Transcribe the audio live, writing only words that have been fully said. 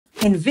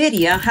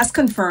NVIDIA has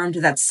confirmed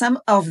that some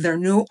of their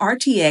new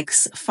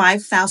RTX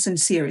 5000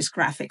 series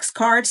graphics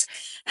cards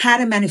had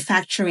a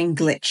manufacturing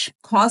glitch,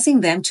 causing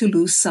them to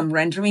lose some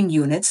rendering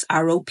units,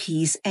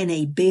 ROPs, and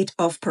a bit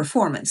of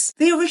performance.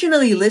 They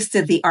originally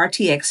listed the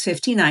RTX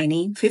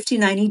 5090,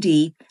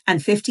 5090D,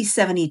 and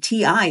 5070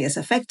 Ti as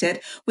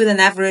affected, with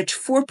an average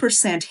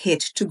 4% hit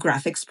to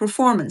graphics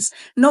performance,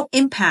 no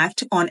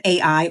impact on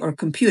AI or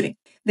computing.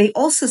 They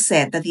also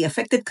said that the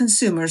affected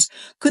consumers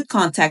could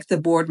contact the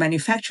board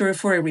manufacturer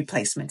for a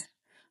replacement.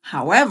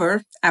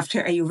 However,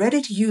 after a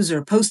Reddit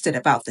user posted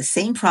about the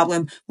same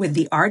problem with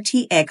the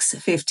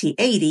RTX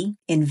 5080,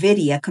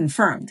 NVIDIA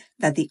confirmed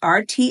that the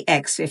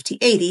RTX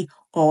 5080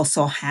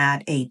 also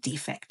had a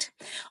defect.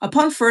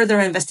 Upon further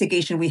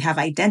investigation, we have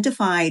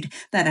identified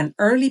that an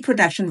early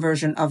production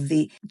version of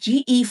the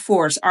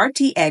GeForce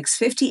RTX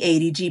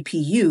 5080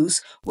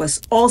 GPUs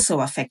was also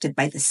affected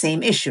by the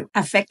same issue.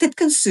 Affected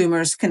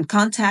consumers can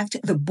contact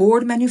the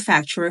board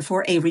manufacturer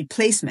for a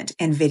replacement,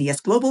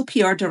 NVIDIA's global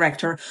PR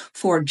director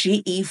for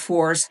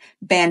GeForce,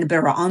 Ben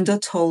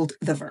Beraondo, told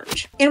The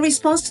Verge. In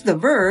response to The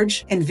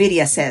Verge,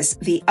 NVIDIA says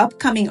the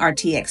upcoming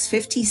RTX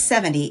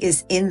 5070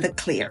 is in the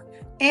clear,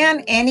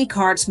 and any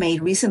cards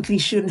made recently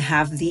shouldn't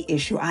have the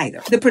issue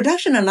either. The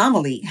production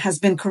anomaly has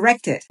been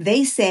corrected.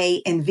 They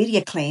say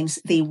NVIDIA claims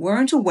they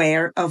weren't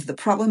aware of the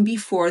problem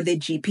before the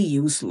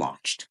GPUs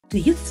launched. Do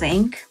you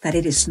think that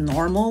it is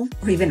normal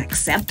or even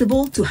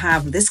acceptable to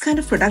have this kind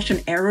of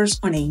production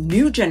errors on a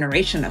new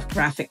generation of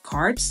graphic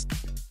cards?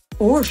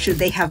 Or should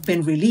they have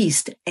been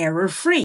released error-free?